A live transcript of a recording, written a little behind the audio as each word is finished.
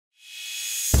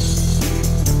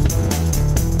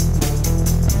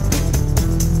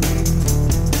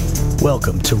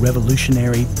Welcome to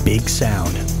revolutionary big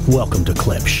sound. Welcome to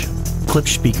Klipsch.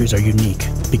 Klipsch speakers are unique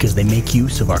because they make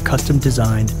use of our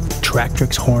custom-designed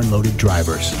Tractrix Horn loaded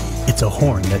drivers. It's a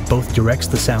horn that both directs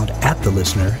the sound at the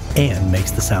listener and makes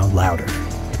the sound louder.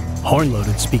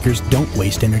 Horn-loaded speakers don't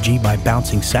waste energy by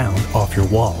bouncing sound off your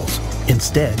walls.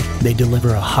 Instead, they deliver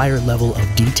a higher level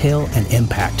of detail and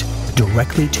impact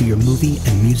directly to your movie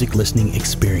and music listening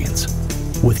experience.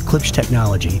 With Klipsch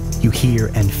technology, you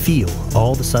hear and feel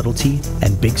all the subtlety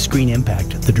and big screen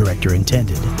impact the director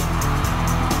intended.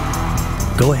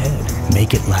 Go ahead,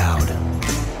 make it loud.